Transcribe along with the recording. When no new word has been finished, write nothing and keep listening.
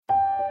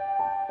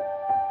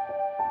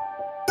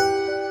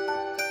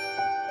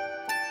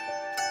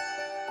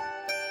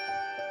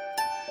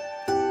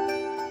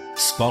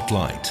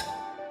Spotlight,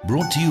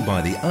 brought to you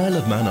by the Isle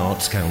of Man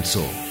Arts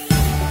Council.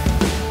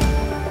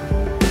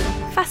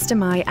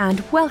 Fastamai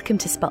and welcome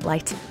to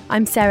Spotlight.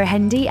 I'm Sarah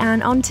Hendy,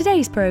 and on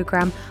today's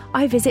programme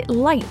I visit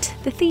Light,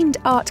 the themed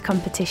art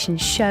competition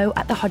show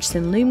at the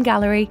Hodgson Loom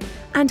Gallery,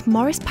 and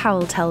Maurice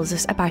Powell tells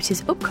us about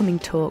his upcoming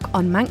talk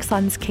on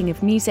Manxland's King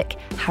of Music,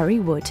 Harry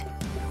Wood.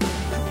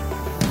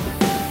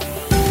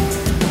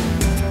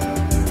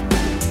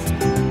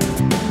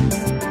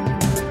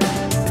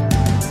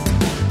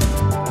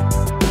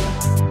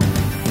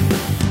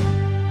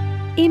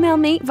 Email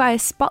me via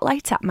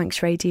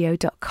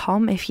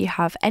spotlight@manxradio.com if you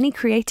have any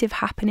creative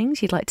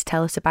happenings you'd like to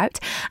tell us about,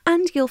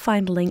 and you'll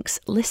find links,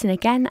 Listen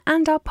Again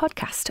and our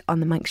podcast on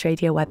the Manx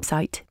Radio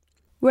website.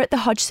 We're at the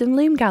Hodgson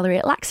Loom Gallery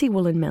at Laxey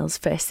Woolen Mills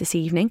first this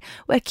evening,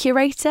 where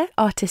curator,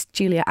 artist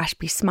Julia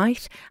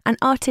Ashby-Smythe and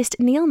artist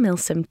Neil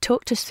Milsom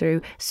talked us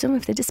through some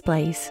of the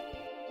displays.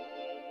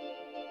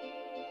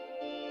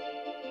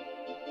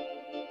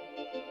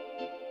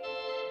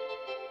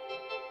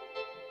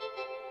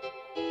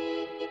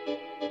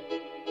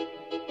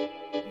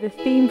 The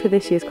theme for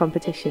this year's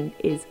competition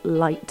is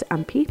light,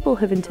 and people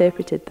have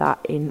interpreted that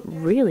in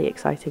really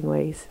exciting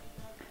ways.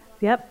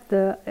 Yep,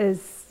 there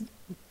is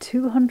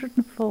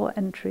 204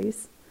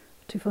 entries,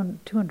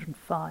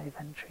 205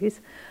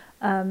 entries,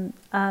 and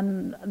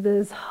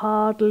there's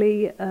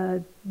hardly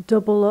a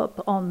double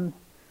up on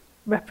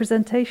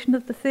representation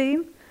of the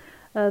theme.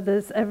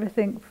 There's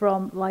everything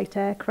from light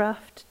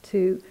aircraft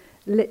to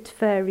lit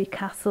fairy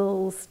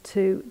castles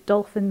to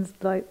dolphins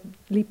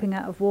leaping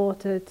out of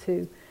water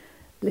to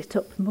lit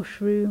up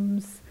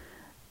mushrooms,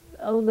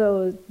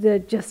 although they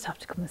just have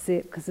to come and see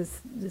it because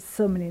there's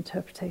so many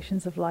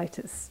interpretations of light.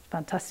 It's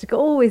fantastic. It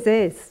always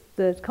is.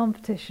 The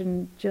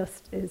competition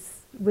just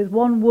is, with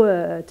one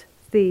word,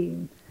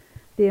 theme,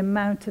 the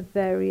amount of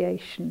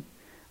variation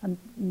and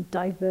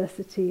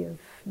diversity of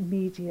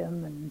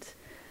medium and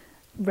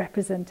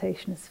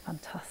representation is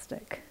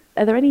fantastic.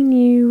 Are there any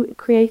new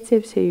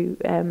creatives who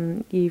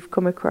you've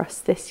come across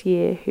this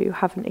year who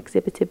haven't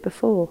exhibited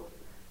before?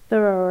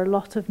 There are a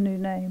lot of new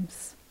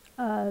names.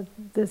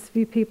 There's a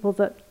few people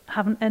that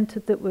haven't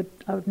entered that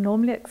I would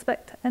normally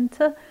expect to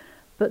enter,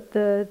 but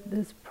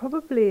there's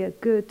probably a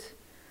good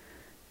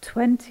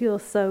 20 or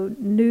so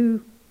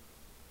new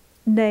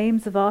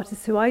names of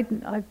artists who I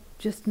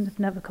just have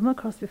never come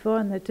across before,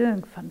 and they're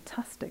doing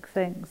fantastic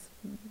things.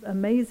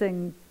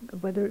 Amazing,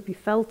 whether it be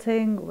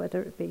felting, or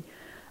whether it be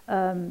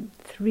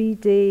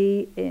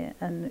 3D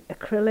and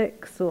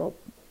acrylics or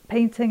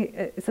painting.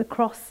 It's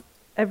across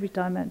every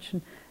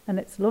dimension. And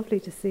it's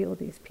lovely to see all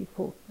these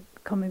people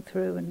coming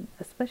through, and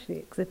especially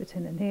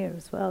exhibiting in here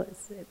as well.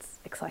 It's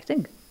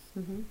exciting.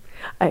 Mm-hmm.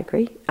 I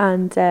agree,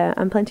 and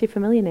plenty of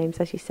familiar names,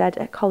 as you said.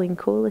 Colin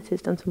Corlett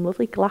has done some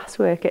lovely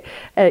glasswork,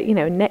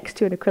 next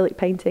to an acrylic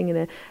painting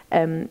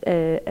and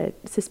a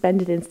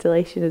suspended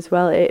installation as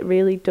well. It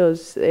really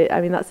does.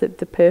 That's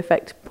the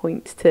perfect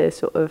point to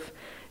sort of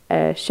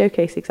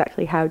showcase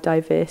exactly how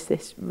diverse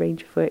this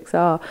range of works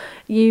are.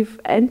 You've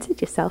entered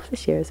yourself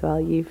this year as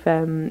well. You've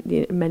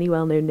many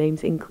well-known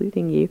names,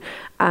 including you,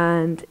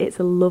 and it's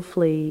a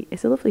lovely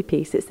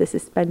piece. It's the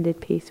suspended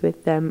piece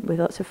with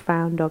lots of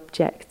found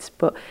objects,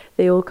 but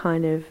they all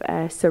kind of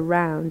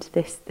surround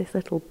this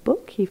little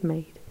book you've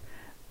made.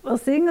 Well,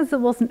 seeing as there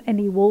wasn't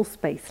any wall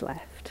space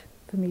left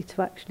for me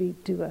to actually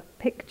do a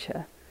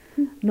picture,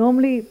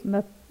 normally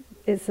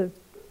it's a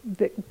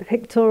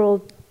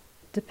pictorial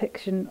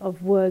depiction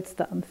of words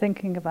that I'm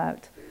thinking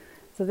about.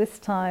 So this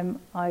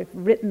time I've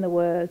written the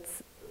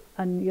words,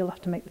 and you'll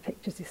have to make the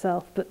pictures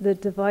yourself, but the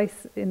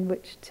device in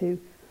which to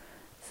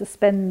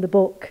suspend the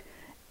book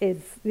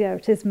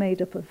it is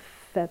made up of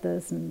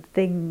feathers and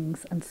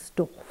things and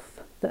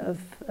stuff that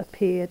have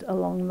appeared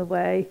along the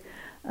way,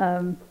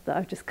 that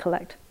I've just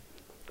collect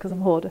because I'm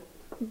a hoarder.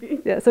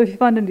 Yeah, so if you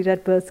find any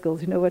dead bird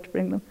skulls, you know where to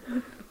bring them.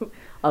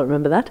 I'll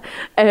remember that.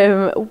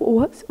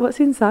 What's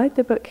inside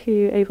the book? Are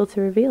you able to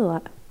reveal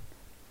that?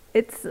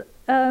 It's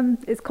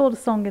called A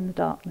Song in the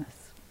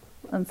Darkness,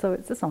 and so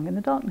it's a song in the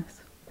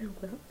darkness. Oh,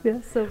 well.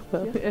 Yeah, so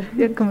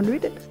come and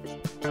read it.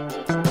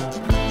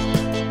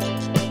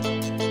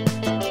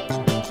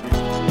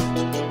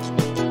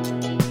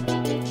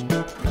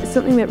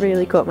 Something that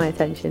really caught my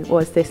attention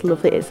was this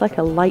lovely, it's like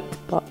a light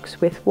box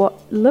with what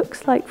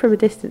looks like from a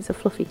distance a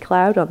fluffy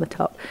cloud on the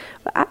top,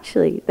 but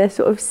actually they're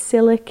sort of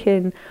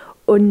silicon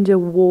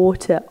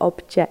underwater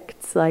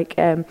objects, like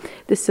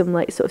there's some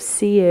like sort of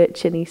sea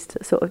urchin-y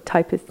sort of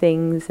type of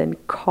things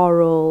and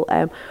coral.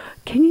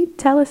 Can you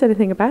tell us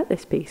anything about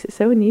this piece? It's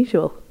so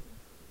unusual.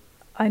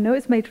 I know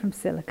it's made from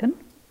silicon,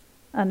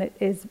 and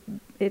it's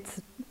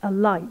a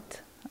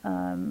light,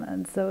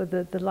 and so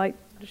the light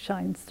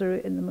shines through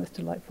it in the most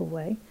delightful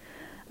way,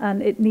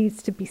 and it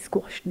needs to be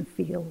squashed and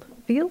felt.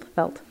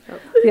 Oh.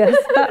 Yes,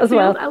 that as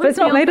well. But it's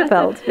not made of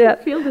felt.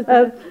 Yeah.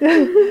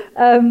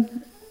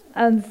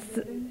 And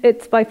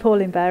it's by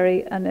Pauline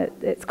Berry, and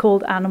it's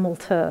called Animal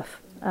Turf,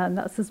 and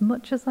that's as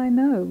much as I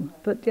know.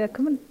 But yeah,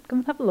 come and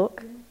have a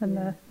look,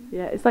 and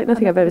Yeah, it's like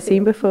nothing I've ever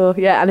seen before.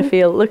 Yeah, and a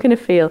feel, look and a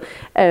feel.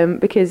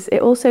 Because it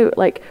also,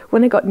 like,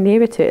 when I got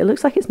nearer to it, it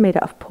looks like it's made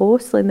out of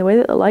porcelain. The way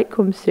that the light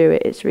comes through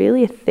it, it's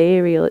really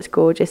ethereal, it's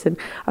gorgeous. And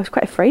I was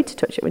quite afraid to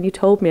touch it. When you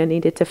told me I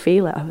needed to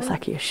feel it, I was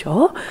like, are you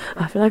sure?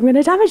 I feel like I'm going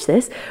to damage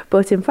this.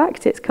 But in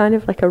fact, it's kind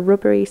of like a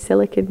rubbery,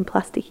 silicon,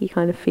 plasticky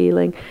kind of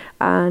feeling.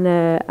 And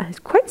it's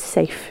quite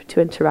safe to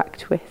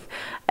interact with.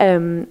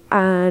 And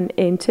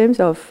in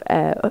terms of,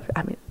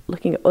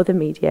 looking at other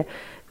media,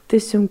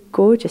 there's some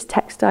gorgeous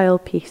textile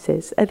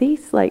pieces. Are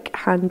these like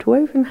hand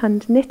woven,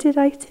 hand knitted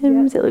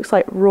items? Yeah. It looks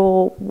like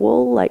raw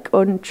wool, like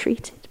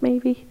untreated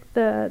maybe.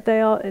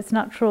 They are. It's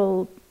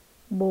natural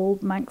wool,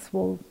 Manx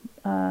wool,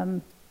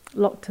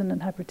 Lockton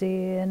and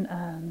Hebridean,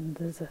 and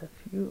there's a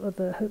few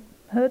other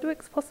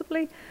Herdwicks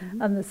possibly.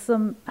 Mm-hmm. And there's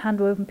some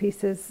hand woven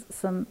pieces,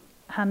 some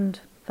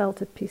hand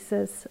felted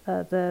pieces.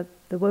 The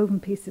woven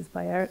pieces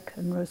by Eric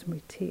and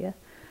Rosemary Tier,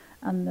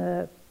 and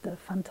the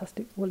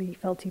fantastic woolly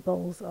felty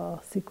bowls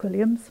are Sue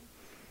Quilliams.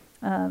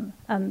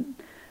 And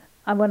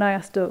when I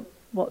asked her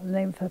what the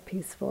name of her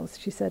piece was,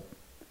 she said,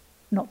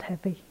 "Not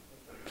heavy."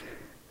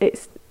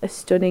 It's a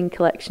stunning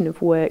collection of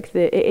work.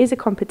 It is a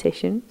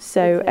competition.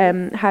 So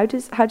how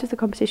does the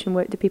competition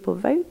work? Do people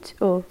vote?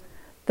 Or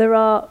there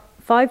are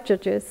 5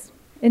 judges,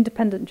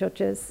 independent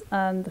judges,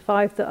 and the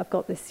 5 that I've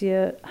got this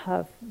year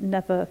have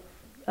never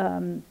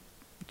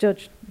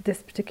judged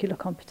this particular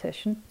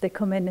competition. They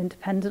come in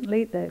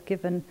independently. They're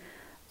given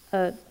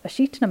a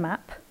sheet and a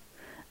map,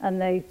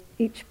 and they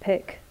each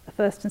pick a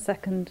first and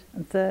second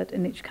and third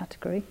in each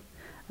category,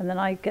 and then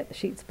I get the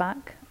sheets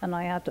back and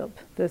I add up.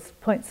 There's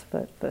points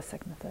for first,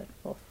 second, and third,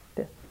 fourth,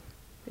 fifth,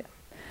 yeah.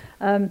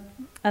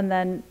 And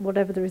then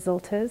whatever the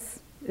result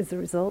is the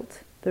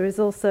result. There is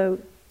also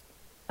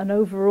an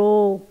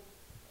overall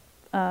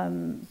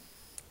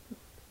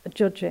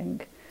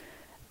judging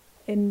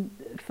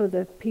for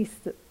the piece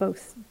that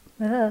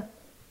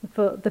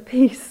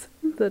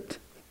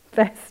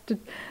best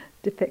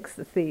depicts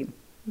the theme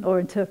or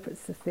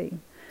interprets the theme.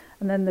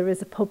 And then there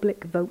is a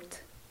public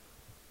vote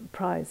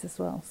prize as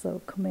well. So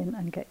come in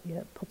and get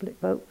your public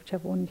vote,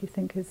 whichever one you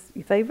think is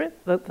your favourite,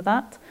 vote for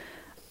that.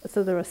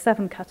 So there are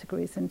 7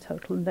 categories in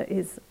total, and there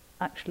is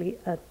actually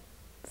a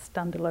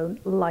standalone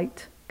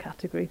light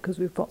category because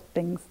we've got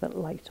things that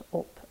light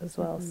up as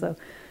well. Mm-hmm. So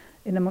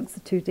in amongst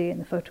the 2D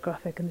and the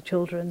photographic and the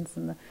children's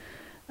and the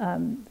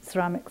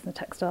ceramics and the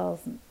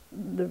textiles, and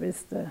there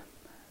is the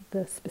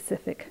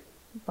specific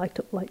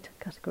light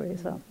category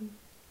as well.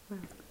 Wow.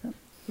 So.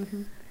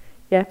 Mm-hmm.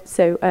 Yeah,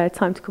 so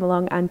time to come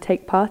along and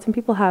take part, and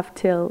people have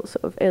till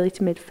sort of early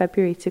to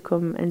mid-February to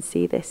come and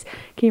see this.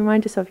 Can you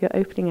remind us of your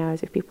opening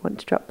hours if people want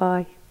to drop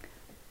by?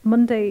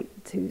 Monday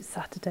to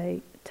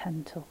Saturday,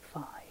 10 till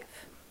 5.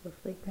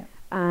 Lovely. Yeah.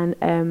 And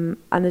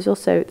there's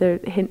also the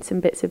hints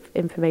and bits of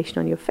information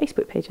on your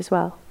Facebook page as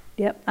well.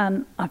 Yep,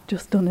 and I've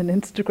just done an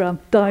Instagram.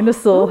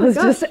 Dinosaur has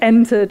just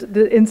entered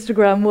the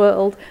Instagram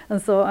world,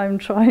 and so I'm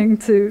trying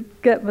to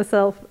get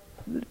myself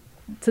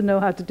to know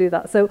how to do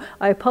that. So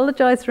I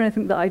apologise for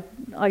anything that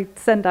I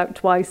send out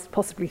twice,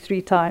 possibly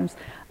 3 times,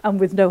 and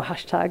with no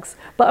hashtags,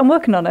 but I'm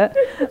working on it.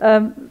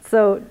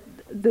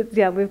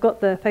 We've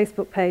got the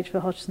Facebook page for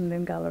Hodgson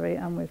Loom Gallery,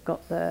 and we've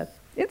got the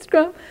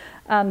Instagram,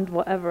 and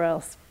whatever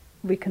else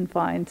we can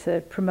find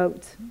to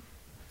promote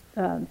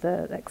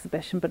the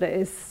exhibition. But it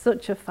is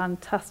such a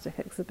fantastic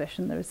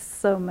exhibition. There is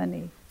so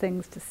many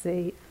things to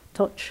see,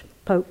 touch,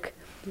 poke,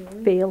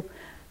 feel.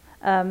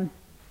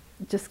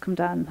 Just come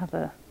down and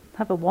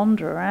have a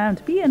wander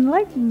around, be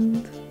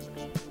enlightened.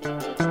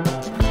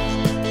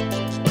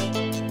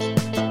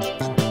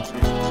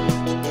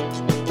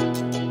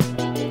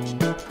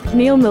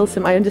 Neil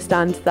Milsom, I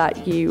understand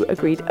that you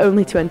agreed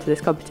only to enter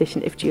this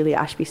competition if Julia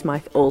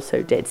Ashby-Smythe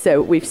also did.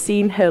 So we've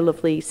seen her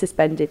lovely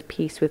suspended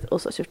piece with all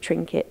sorts of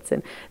trinkets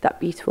and that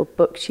beautiful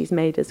book she's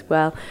made as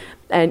well.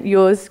 And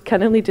yours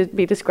can only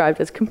be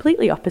described as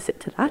completely opposite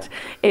to that.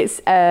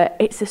 It's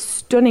a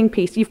stunning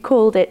piece. You've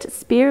called it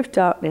Spear of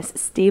Darkness,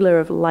 Stealer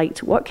of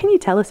Light. What can you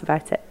tell us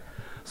about it?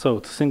 So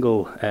it's a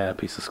single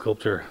piece of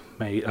sculpture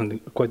made, and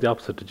quite the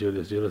opposite to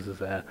Julia's. Julia's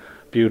is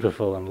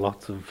beautiful and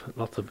lots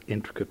of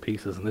intricate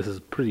pieces, and this is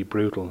pretty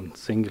brutal and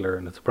singular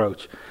in its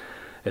approach.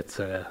 It's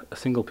a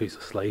single piece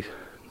of slate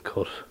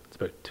cut. It's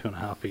about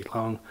 2.5 feet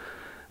long,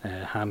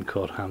 hand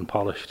cut, hand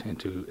polished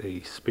into a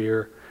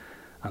spear,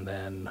 and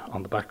then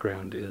on the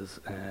background is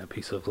a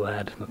piece of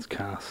lead that's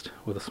cast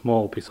with a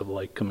small piece of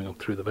light coming up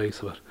through the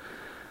base of it.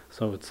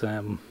 So it's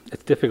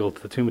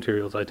difficult. The 2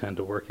 materials I tend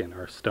to work in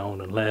are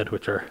stone and lead,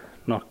 which are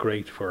not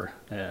great for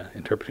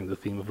interpreting the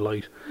theme of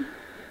light.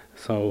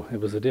 So it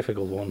was a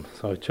difficult one.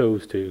 So I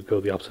chose to go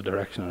the opposite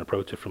direction and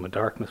approach it from a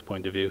darkness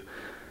point of view.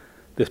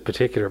 This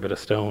particular bit of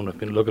stone I've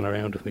been lugging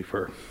around with me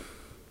for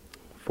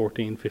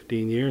 14,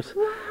 15 years.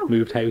 Wow.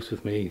 Moved house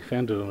with me,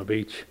 found it on a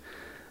beach.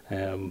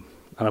 And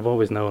I've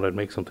always known I'd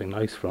make something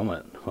nice from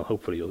it. Well,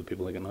 hopefully other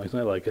people like it nice,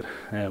 and I like it.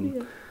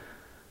 And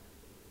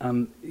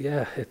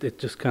yeah, it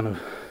just kind of,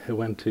 it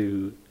went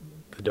to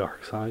the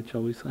dark side,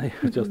 shall we say.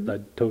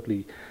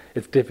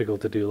 It's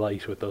difficult to do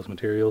light with those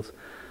materials,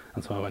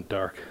 and so I went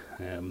dark.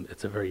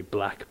 It's a very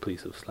black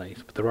piece of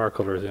slate, but there are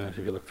colours in it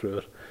if you look through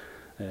it.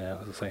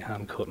 As I say,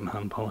 hand cut and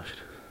hand polished.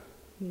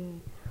 Yeah.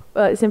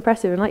 Well, it's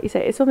impressive, and like you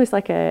say, it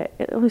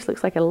almost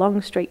looks like a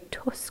long straight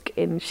tusk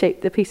in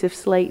shape, the piece of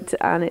slate,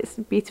 and it's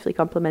beautifully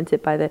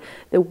complemented by the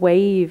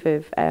wave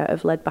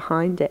of lead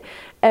behind it.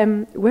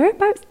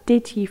 Whereabouts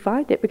did you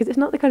find it? Because it's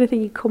not the kind of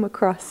thing you come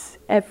across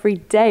every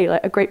day,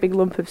 like a great big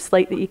lump of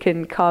slate that you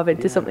can carve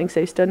into something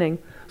so stunning.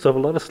 So I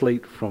have a lot of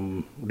slate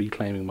from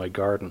reclaiming my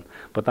garden,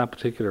 but that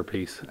particular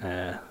piece,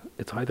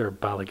 it's either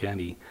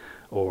Ballygenny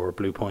or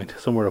Blue Point,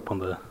 somewhere up on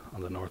the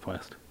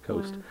northwest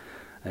coast. Wow.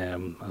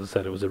 As I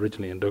said, it was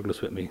originally in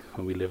Douglas with me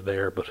when we lived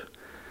there, but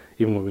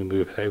even when we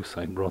moved house,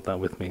 I brought that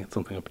with me. It's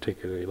something I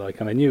particularly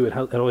like, and I knew it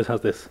always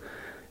has this.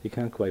 You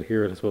can't quite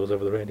hear it, I suppose,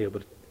 over the radio,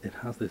 but it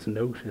has this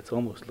note. It's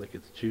almost like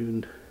it's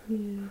tuned.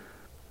 Yeah.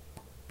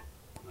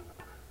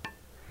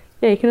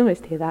 Yeah, you can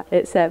almost hear that.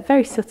 It's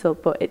very subtle,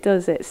 but it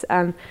does.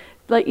 And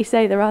like you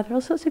say, there are all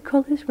sorts of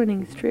colours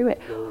running through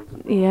it.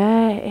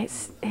 Yeah,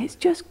 it's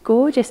just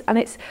gorgeous, and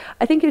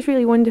I think it's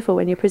really wonderful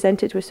when you're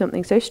presented with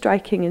something so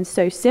striking and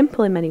so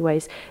simple in many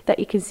ways that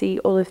you can see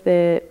all of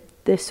the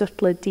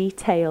subtler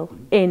detail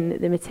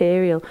in the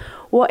material.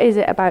 What is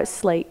it about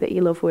slate that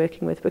you love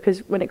working with?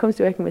 Because when it comes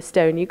to working with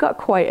stone, you've got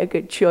quite a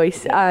good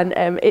choice, and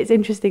it's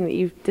interesting that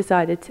you've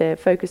decided to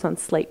focus on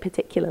slate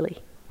particularly.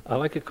 I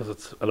like it because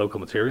it's a local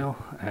material,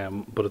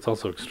 but it's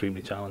also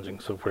extremely challenging.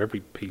 So for every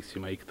piece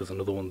you make, there's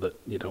another one that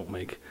you don't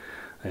make.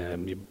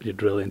 You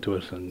drill into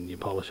it and you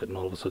polish it, and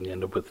all of a sudden you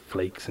end up with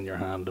flakes in your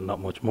hand and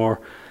not much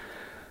more.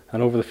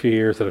 And over the few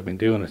years that I've been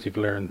doing it, you've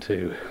learned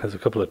there's a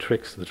couple of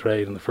tricks to the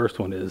trade, and the first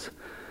one is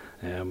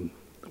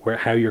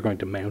how you're going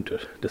to mount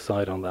it.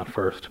 Decide on that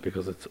first,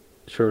 because it's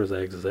sure as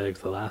eggs.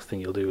 The last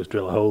thing you'll do is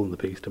drill a hole in the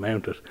piece to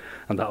mount it,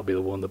 and that'll be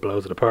the one that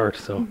blows it apart.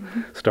 So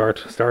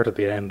start at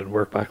the end and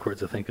work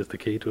backwards, I think, is the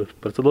key to it.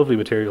 But it's a lovely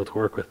material to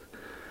work with,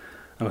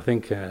 and I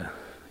think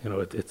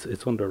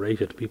it's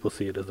underrated. People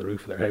see it as the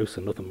roof of their house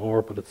and nothing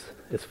more, but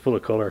it's full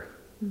of colour,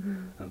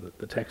 and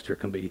the texture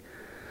can be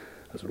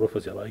as rough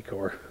as you like,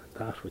 or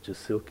that which is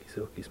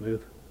silky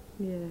smooth.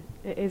 Yeah,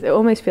 it is. It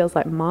almost feels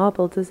like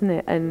marble, doesn't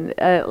it? And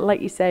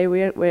like you say,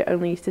 we're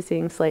only used to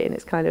seeing slate in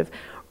its kind of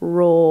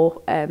raw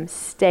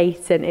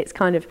state, and it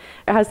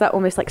has that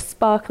almost like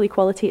sparkly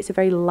quality. It's a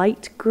very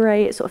light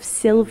grey. It's sort of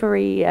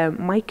silvery,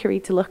 mica-y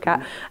to look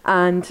at.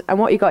 And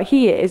what you got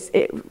here is,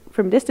 it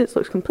from distance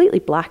looks completely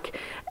black.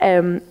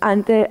 And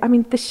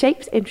the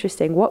shape's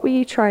interesting. What were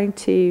you trying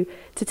to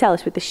tell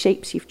us with the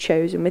shapes you've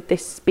chosen, with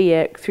this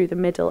spear through the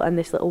middle and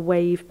this little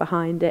wave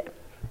behind it?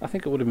 I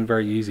think it would have been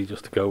very easy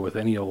just to go with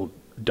any old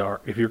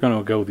dark. If you're going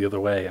to go the other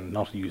way and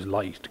not use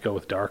light, to go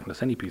with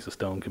darkness. Any piece of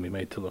stone can be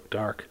made to look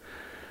dark,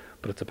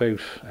 but it's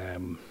about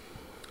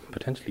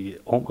potentially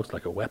almost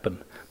like a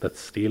weapon that's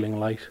stealing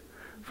light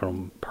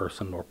from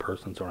person or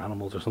persons or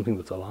animals or something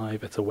that's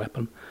alive. It's a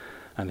weapon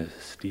and is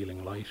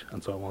stealing light,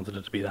 and so I wanted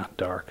it to be that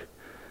dark.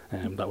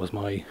 That was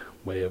my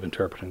way of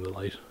interpreting the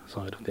light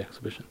side of the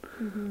exhibition.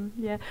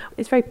 Yeah,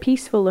 it's very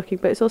peaceful looking,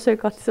 but it's also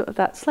got sort of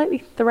that slightly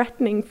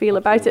threatening feel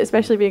about it,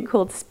 especially being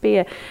called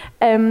spear.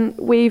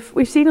 We've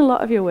seen a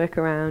lot of your work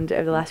around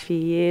over the last few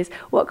years.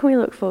 What can we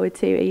look forward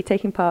to? Are you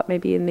taking part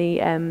maybe in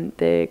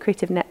the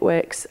Creative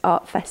Networks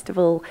Art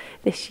Festival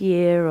this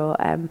year, or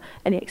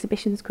any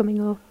exhibitions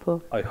coming up?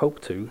 Or? I hope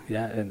to,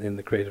 yeah, in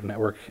the Creative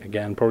Network.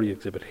 Again, probably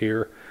exhibit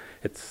here.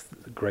 It's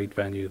a great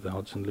venue, the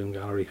Hodgson Loom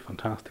Gallery,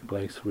 fantastic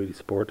place, really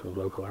supportive of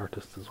local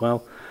artists as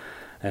well.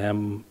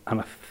 And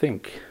I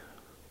think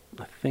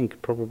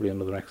probably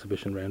another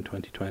exhibition around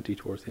 2020,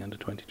 towards the end of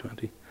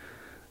 2020,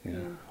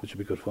 which would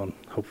be good fun.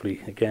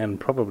 Hopefully, again,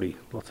 probably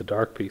lots of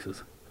dark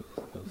pieces,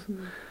 because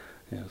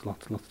there's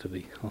lots to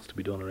be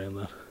done around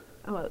that.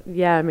 Oh, well,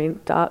 yeah, I mean,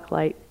 dark,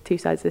 light, two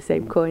sides of the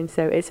same coin,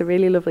 so it's a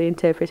really lovely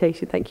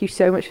interpretation. Thank you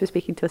so much for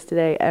speaking to us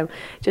today.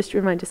 Just to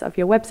remind us of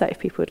your website, if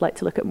people would like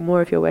to look at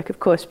more of your work.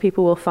 Of course,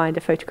 people will find a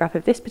photograph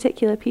of this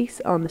particular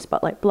piece on the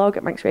Spotlight blog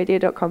at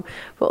manxradio.com,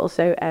 but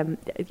also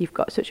you've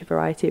got such a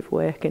variety of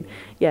work and,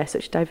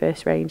 such a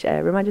diverse range.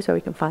 Remind us where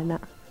we can find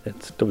that.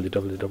 It's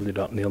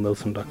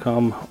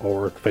www.neilnilsson.com,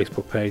 or the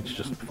Facebook page.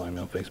 Just find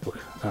me on Facebook.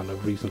 And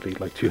I've recently,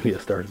 like Julia,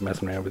 started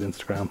messing around with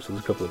Instagram, so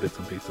there's a couple of bits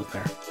and pieces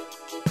there.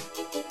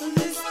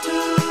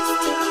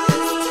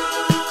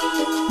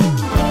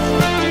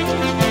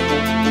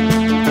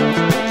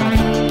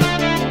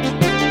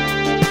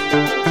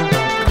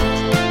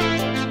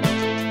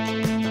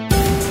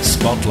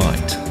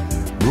 Spotlight,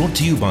 brought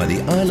to you by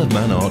the Isle of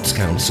Man Arts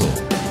Council.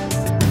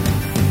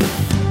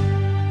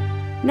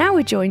 Now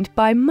we're joined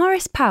by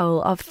Maurice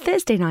Powell of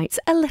Thursday Nights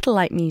A Little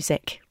Light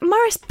Music.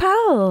 Maurice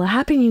Powell,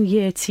 Happy New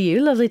Year to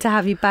you. Lovely to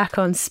have you back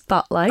on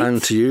Spotlight.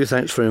 And to you,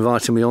 thanks for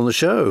inviting me on the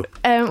show.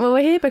 Well,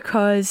 we're here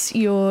because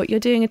you're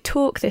doing a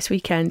talk this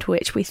weekend,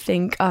 which we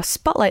think our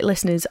Spotlight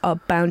listeners are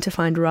bound to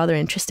find rather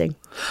interesting.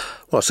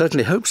 Well, I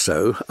certainly hope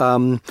so.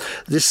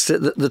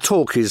 The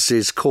talk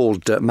is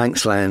called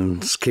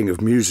Manxland's King of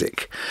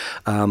Music.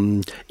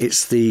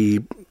 It's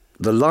the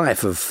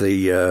life of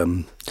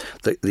the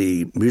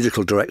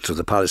musical director of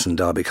the Palace and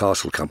Derby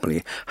Castle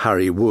Company,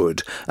 Harry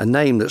Wood, a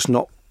name that's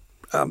not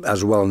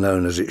as well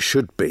known as it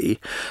should be.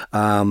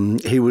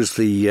 He was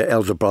the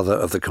elder brother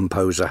of the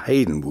composer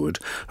Haydn Wood,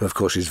 who of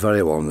course is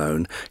very well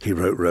known. He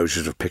wrote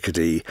Roses of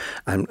Picardy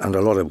and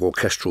a lot of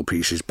orchestral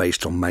pieces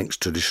based on Manx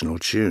traditional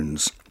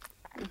tunes.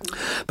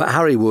 But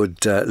Harry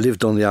Wood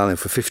lived on the island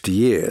for 50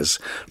 years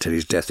till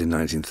his death in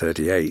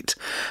 1938,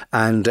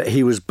 and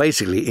he was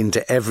basically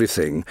into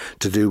everything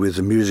to do with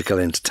the musical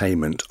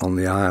entertainment on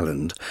the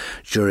island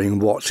during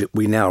what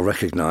we now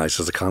recognise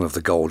as a kind of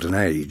the golden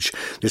age.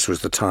 This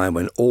was the time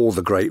when all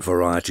the great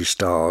variety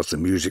stars, the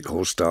music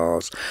hall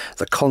stars,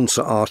 the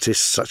concert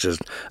artists such as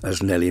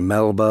Nellie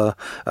Melba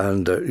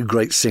and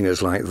great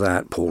singers like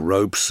that, Paul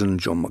Robeson,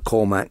 John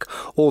McCormack,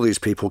 all these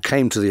people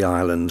came to the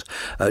island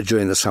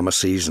during the summer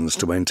seasons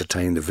to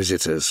entertain the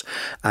visitors,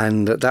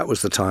 and that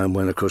was the time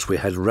when, of course, we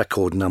had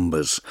record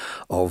numbers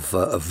of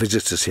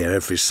visitors here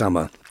every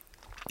summer.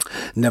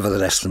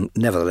 Nevertheless,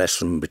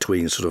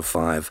 between sort of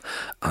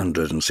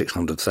 500 and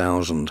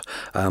 600,000.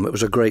 It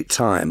was a great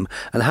time,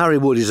 and Harry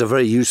Wood is a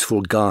very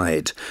useful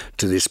guide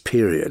to this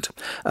period.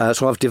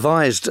 So I've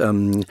devised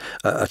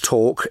a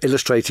talk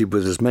illustrated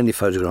with as many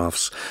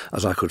photographs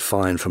as I could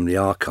find from the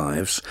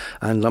archives,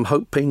 and I'm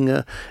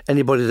hoping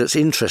anybody that's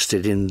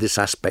interested in this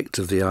aspect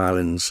of the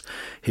island's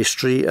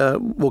history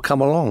will come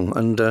along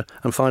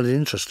and find it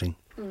interesting.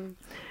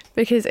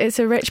 Because it's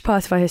a rich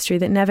part of our history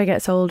that never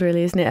gets old,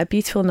 really, isn't it? A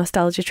beautiful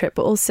nostalgia trip,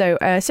 but also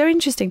so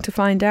interesting to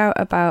find out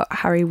about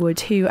Harry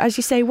Wood, who, as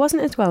you say,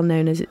 wasn't as well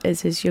known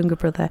as his younger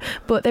brother,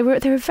 but they were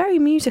a very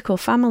musical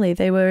family.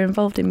 They were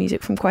involved in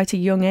music from quite a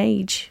young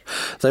age.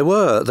 They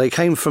were. They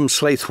came from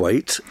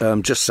Slaithwaite,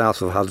 just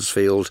south of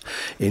Huddersfield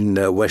in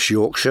West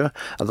Yorkshire,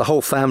 and the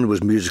whole family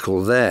was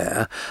musical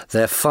there.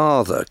 Their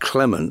father,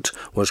 Clement,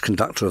 was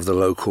conductor of the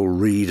local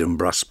reed and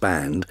brass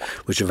band,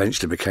 which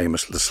eventually became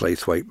the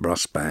Slaithwaite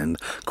Brass Band,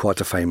 quite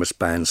a famous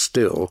band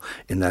still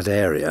in that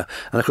area.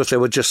 And of course they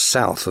were just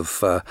south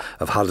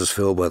of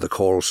Huddersfield, where the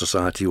Choral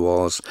Society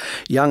was.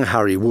 Young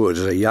Harry Wood,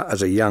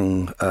 as a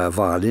young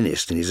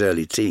violinist in his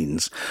early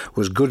teens,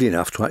 was good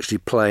enough to actually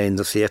play in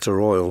the Theatre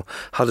Royal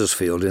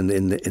Huddersfield in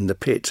the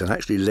pit, and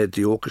actually led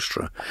the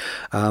orchestra.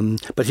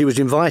 But he was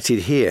invited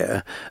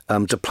here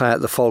to play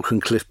at the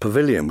Falcon Cliff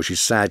Pavilion, which is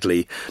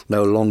sadly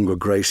no longer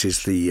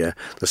graces the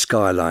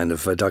skyline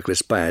of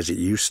Douglas Bay as it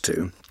used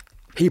to.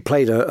 He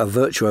played a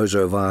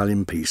virtuoso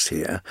violin piece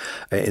here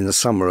in the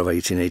summer of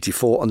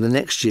 1884, and the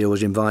next year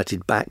was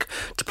invited back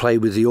to play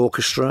with the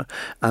orchestra,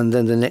 and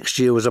then the next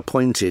year was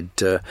appointed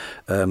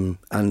again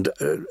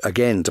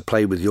to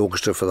play with the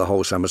orchestra for the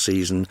whole summer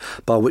season,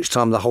 by which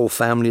time the whole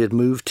family had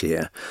moved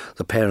here.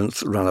 The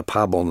parents ran a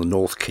pub on the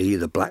North Quay,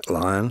 the Black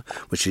Lion,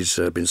 which has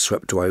been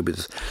swept away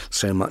with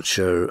so much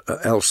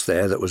else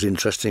there that was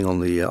interesting on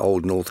the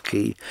old North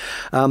Quay.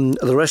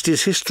 The rest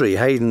is history.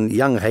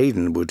 Young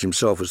Haydn Wood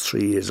himself was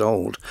 3 years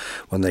old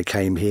when they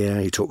came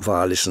here. He took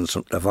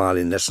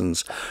violin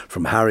lessons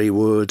from Harry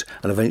Wood,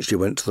 and eventually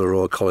went to the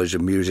Royal College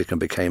of Music and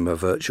became a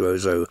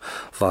virtuoso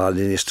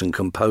violinist and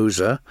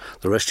composer.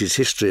 The rest is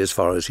history as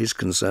far as he's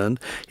concerned.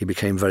 He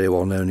became very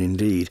well known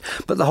indeed.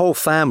 But the whole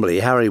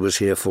family, Harry was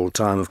here full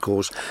time, of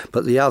course,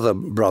 but the other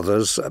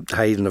brothers,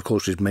 Haydn, of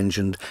course, was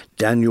mentioned.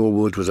 Daniel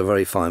Wood was a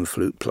very fine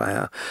flute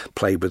player,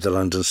 played with the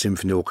London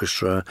Symphony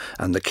Orchestra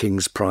and the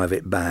King's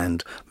Private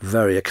Band,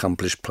 very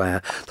accomplished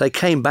player. They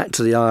came back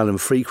to the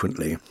island frequently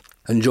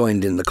and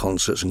joined in the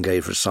concerts and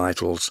gave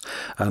recitals.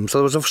 So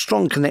there was a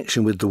strong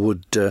connection with the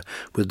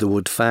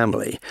Wood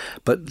family.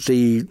 But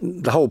the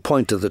whole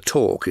point of the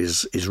talk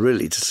is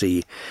really to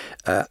see,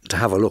 to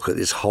have a look at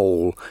this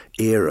whole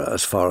era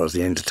as far as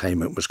the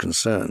entertainment was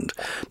concerned.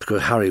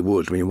 Because Harry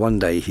Wood, I mean, one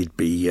day he'd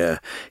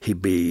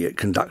be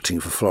conducting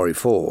for Florrie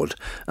Ford,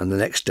 and the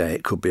next day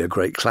it could be a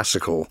great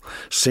classical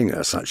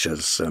singer such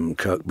as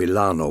Kirkby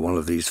Lunn or one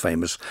of these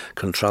famous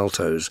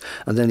contraltos.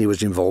 And then he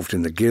was involved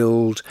in the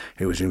Guild.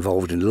 He was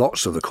involved in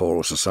lots of the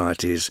choral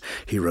societies.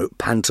 He wrote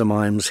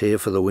pantomimes here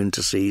for the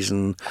winter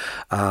season.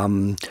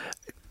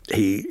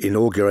 He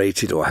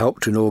inaugurated or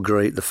helped to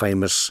inaugurate the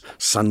famous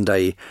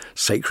Sunday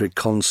sacred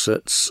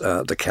concerts,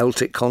 the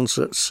Celtic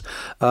concerts,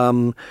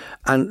 and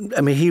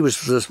I mean he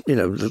was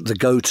the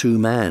go-to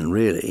man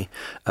really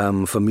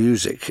for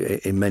music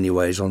in many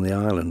ways on the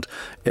island.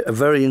 A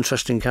very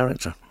interesting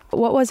character.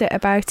 What was it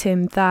about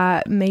him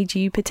that made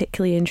you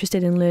particularly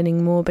interested in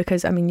learning more?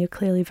 Because, I mean, you're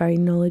clearly very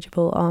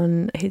knowledgeable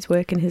on his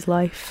work and his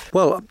life.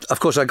 Well, of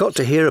course, I got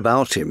to hear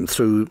about him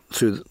through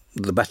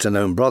the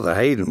better-known brother,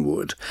 Haydn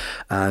Wood.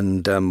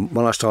 And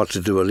when I started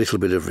to do a little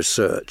bit of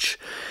research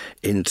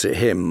into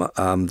him,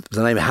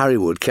 the name Harry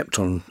Wood kept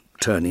on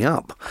turning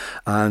up.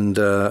 And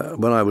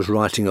when I was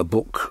writing a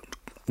book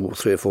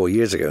 3 or 4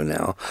 years ago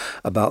now,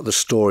 about the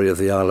story of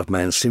the Isle of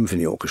Man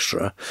Symphony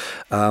Orchestra,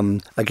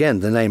 again,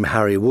 the name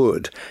Harry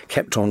Wood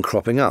kept on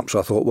cropping up. So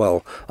I thought,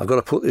 well, I've got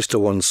to put this to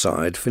one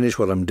side, finish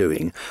what I'm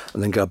doing,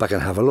 and then go back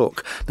and have a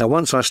look. Now,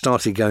 once I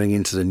started going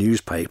into the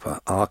newspaper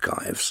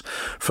archives,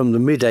 from the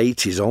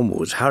mid-80s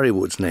onwards, Harry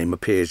Wood's name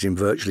appears in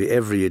virtually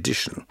every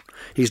edition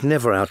He's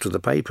never out of the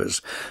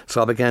papers.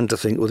 So I began to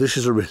think, well, this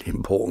is a really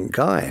important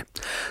guy.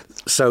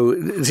 So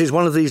this is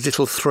one of these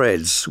little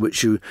threads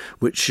which you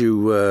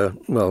learn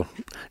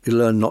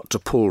not to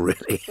pull,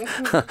 really.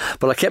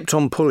 But I kept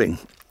on pulling.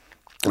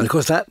 And of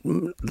course that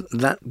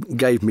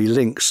gave me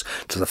links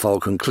to the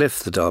Falcon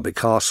Cliff, the Derby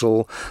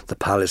Castle, the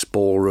Palace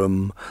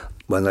Ballroom,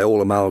 when they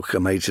all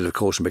amalgamated, of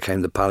course, and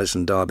became the Palace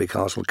and Derby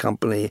Castle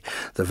Company,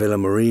 the Villa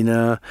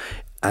Marina,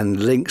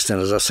 and links then,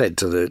 as I said,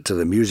 to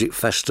the music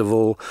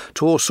festival,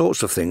 to all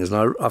sorts of things.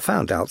 And I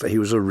found out that he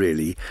was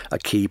a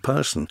key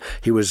person.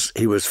 He was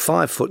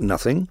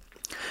 5'0".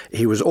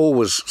 He was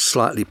always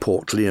slightly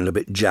portly and a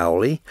bit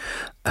jowly,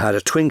 had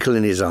a twinkle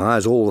in his eye,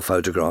 as all the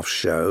photographs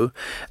show.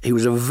 He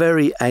was a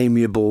very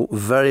amiable,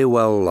 very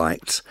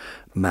well-liked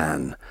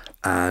man.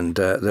 And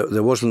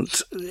there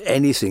wasn't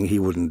anything he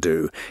wouldn't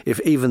do.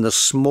 If even the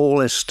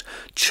smallest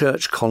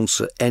church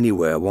concert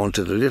anywhere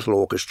wanted a little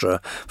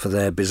orchestra for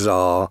their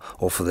bazaar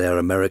or for their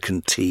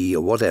American tea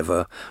or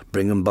whatever,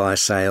 bring them by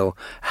sale,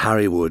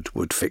 Harry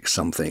would fix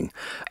something.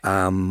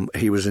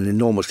 He was an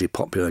enormously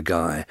popular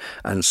guy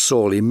and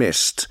sorely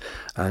missed.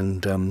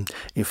 And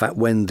in fact,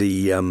 when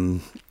the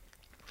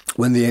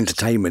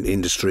entertainment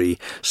industry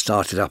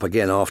started up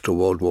again after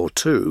World War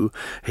II,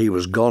 he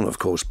was gone, of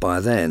course, by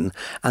then,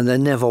 and there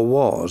never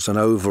was an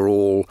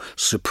overall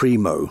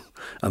supremo,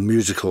 a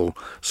musical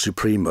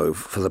supremo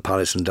for the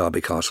Palace and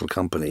Derby Castle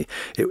Company.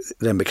 It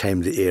then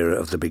became the era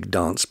of the big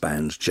dance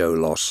bands, Joe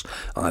Loss,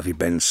 Ivy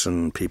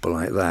Benson, people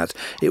like that.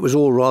 It was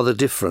all rather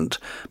different,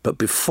 but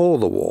before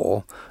the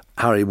war,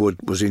 Harry Wood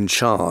was in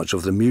charge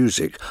of the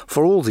music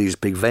for all these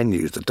big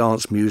venues, the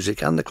dance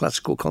music and the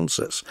classical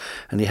concerts.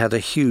 And he had a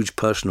huge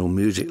personal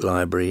music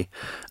library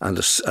and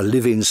a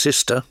live-in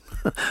sister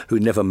who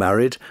never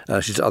married.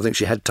 I think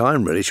she had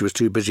time, really. She was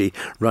too busy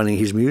running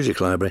his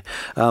music library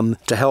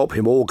to help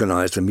him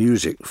organise the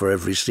music for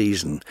every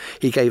season.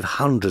 He gave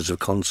hundreds of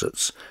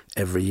concerts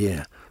every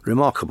year.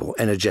 Remarkable,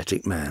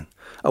 energetic man.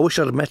 I wish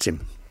I'd have met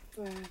him.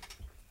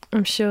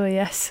 I'm sure,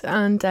 yes,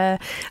 and to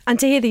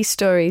hear these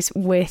stories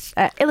with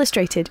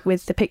illustrated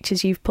with the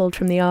pictures you've pulled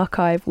from the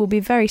archive will be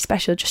very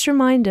special. Just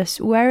remind us,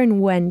 where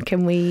and when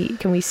can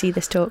we see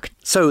this talk?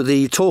 So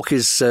the talk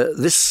is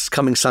this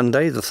coming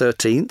Sunday, the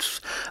 13th.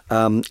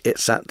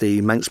 It's at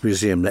the Manx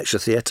Museum Lecture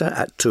Theatre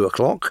at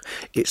 2:00.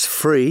 It's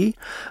free,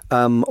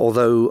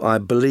 although I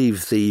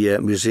believe the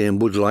museum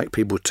would like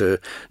people to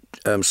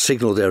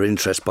signal their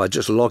interest by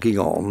just logging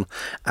on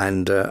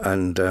and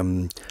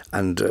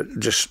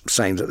just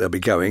saying that they'll be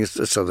going,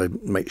 so they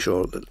make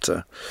sure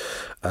that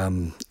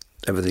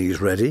everything is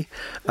ready.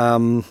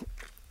 And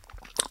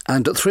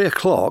at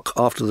 3:00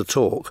 after the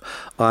talk,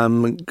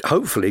 I'm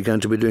hopefully going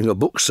to be doing a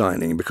book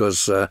signing,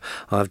 because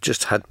I've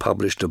just had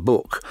published a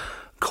book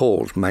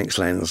called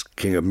Manxland's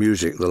King of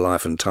Music, The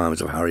Life and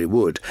Times of Harry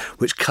Wood,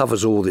 which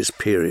covers all this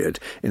period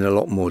in a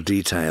lot more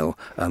detail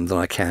than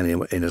I can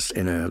in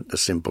a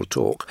simple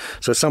talk.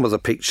 So some of the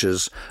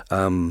pictures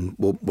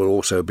will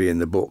also be in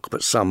the book,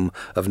 but some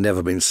have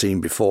never been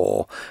seen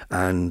before.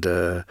 And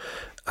so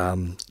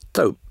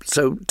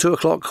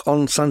 2:00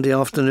 on Sunday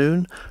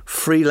afternoon,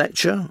 free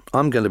lecture.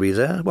 I'm going to be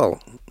there. Well,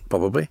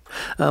 probably.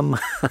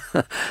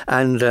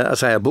 And I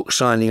say a book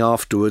signing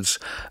afterwards,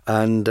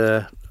 and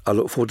I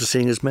look forward to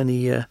seeing as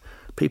many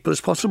people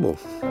as possible.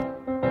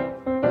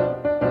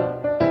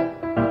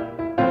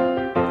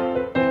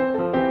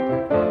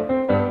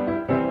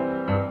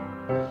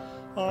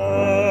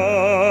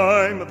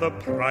 I'm the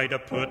pride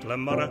of Port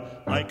Lamurra.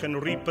 I can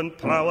reap and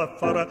plough a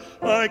furrow.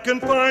 I can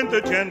find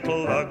the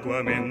gentle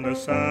lugworm in the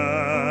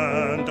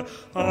sand.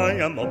 I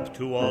am up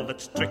to all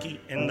that's tricky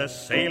in the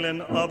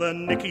sailing of a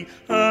nicky,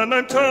 and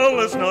I'm told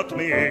there's not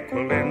me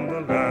equal in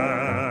the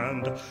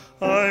land.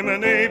 I'm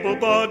an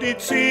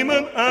able-bodied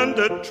seaman, and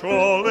at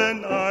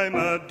trawling I'm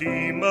a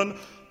demon.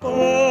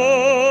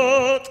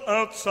 But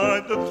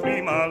outside the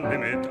 3-mile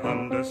limit,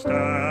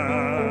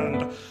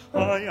 understand,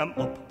 I am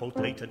up both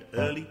late and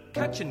early,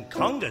 catching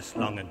congas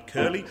long and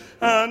curly,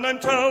 and I'm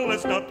told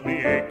there's not me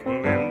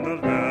equal in the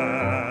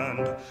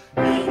land.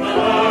 In the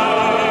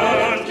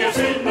land, yes,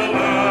 in the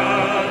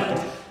land,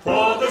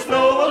 for there's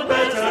no one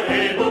better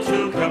able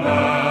to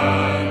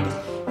command.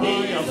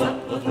 I am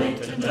up both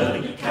late and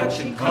early,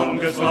 catching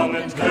congas long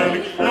and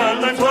curly,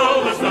 and I'm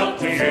told there's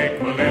not me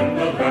equal in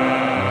the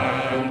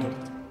land.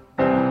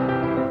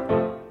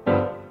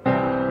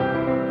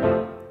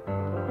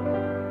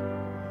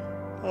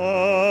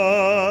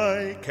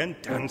 I can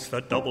dance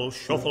the double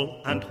shuffle,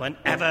 and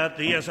whenever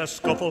there's a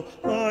scuffle,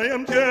 I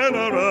am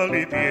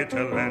generally there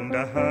to lend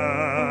a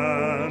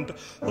hand.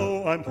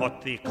 Oh, I'm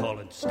what they call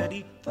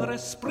unsteady, for a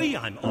spree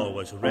I'm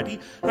always ready,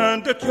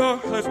 and at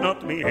York there's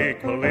not me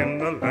equal in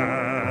the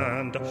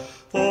land.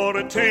 For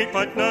a tape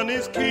like none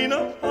is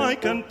keener, I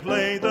can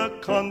play the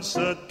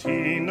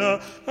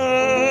concertina,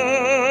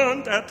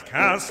 and at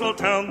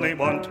Castletown they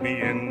want me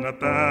in the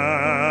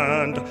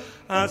band.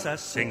 As a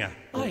singer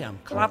I am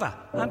clever,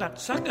 and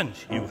at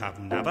seconds you have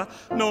never,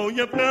 no,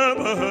 you've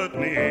never heard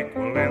me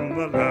equal in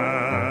the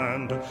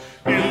land.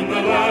 In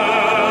the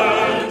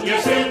land,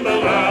 yes, in the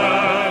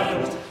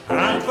land,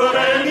 and for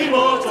any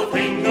mortal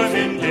thing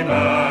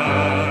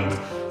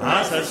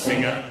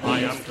singer, I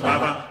am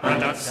clever,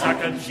 and at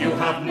seconds you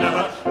have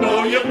never,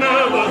 no, you've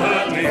never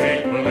heard me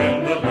equal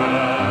in the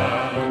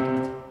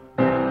land.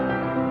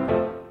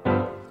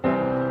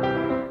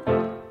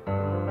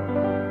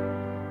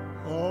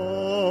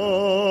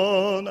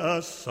 On a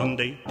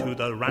Sunday to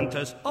the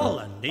ranters, all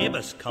the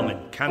neighbours come in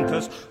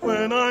canters,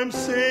 when I'm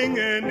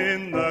singing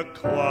in the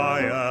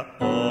choir,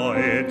 oh,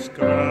 it's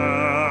grand.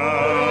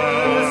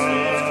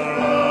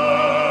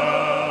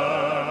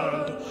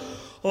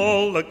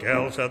 All the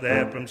girls are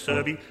there from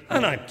Surrey,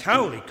 and I'm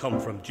towly come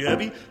from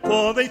Derby,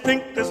 for they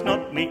think there's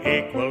not me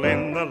equal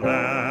in the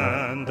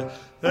land.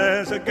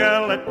 There's a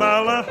girl at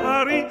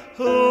Ballahari,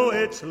 who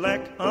it's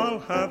like I'll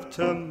have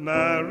to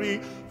marry,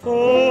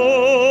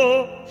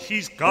 for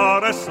she's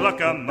got a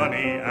slug of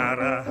money at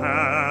her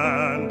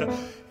hand.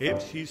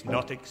 If she's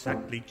not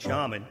exactly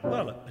charming,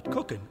 well, at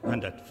cooking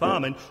and at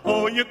farming,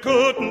 oh, you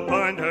couldn't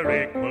find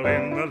her equal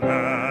in the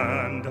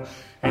land.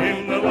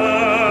 In the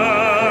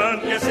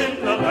land, yes, in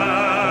the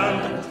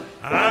land,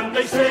 and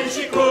they say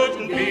she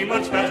couldn't be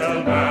much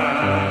better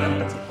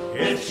man.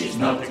 If she's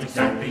not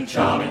exactly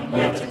charming,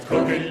 yet at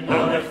cooking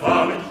or at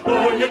farming,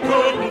 oh, you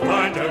couldn't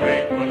find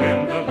her equal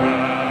in the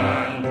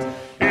land.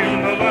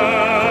 In the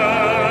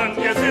land,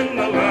 yes, in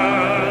the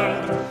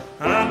land,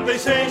 and they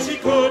say she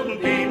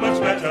couldn't be much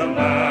better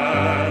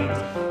man.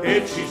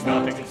 If she's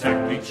not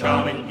exactly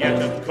charming,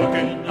 yet at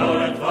cooking or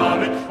at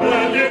farming,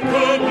 well, you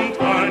couldn't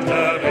find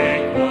her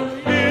equal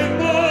in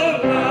the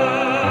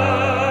land.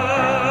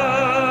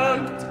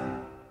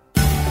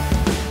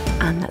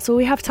 And that's all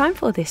we have time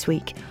for this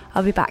week.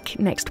 I'll be back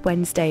next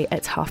Wednesday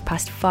at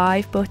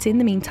 5:30, but in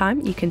the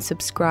meantime, you can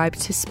subscribe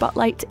to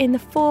Spotlight in the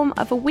form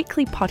of a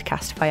weekly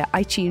podcast via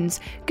iTunes,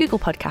 Google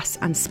Podcasts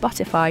and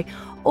Spotify,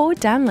 or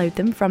download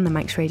them from the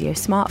Manx Radio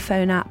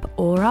smartphone app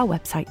or our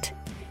website.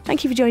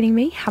 Thank you for joining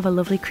me. Have a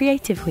lovely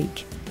creative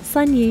week.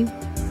 Slán you.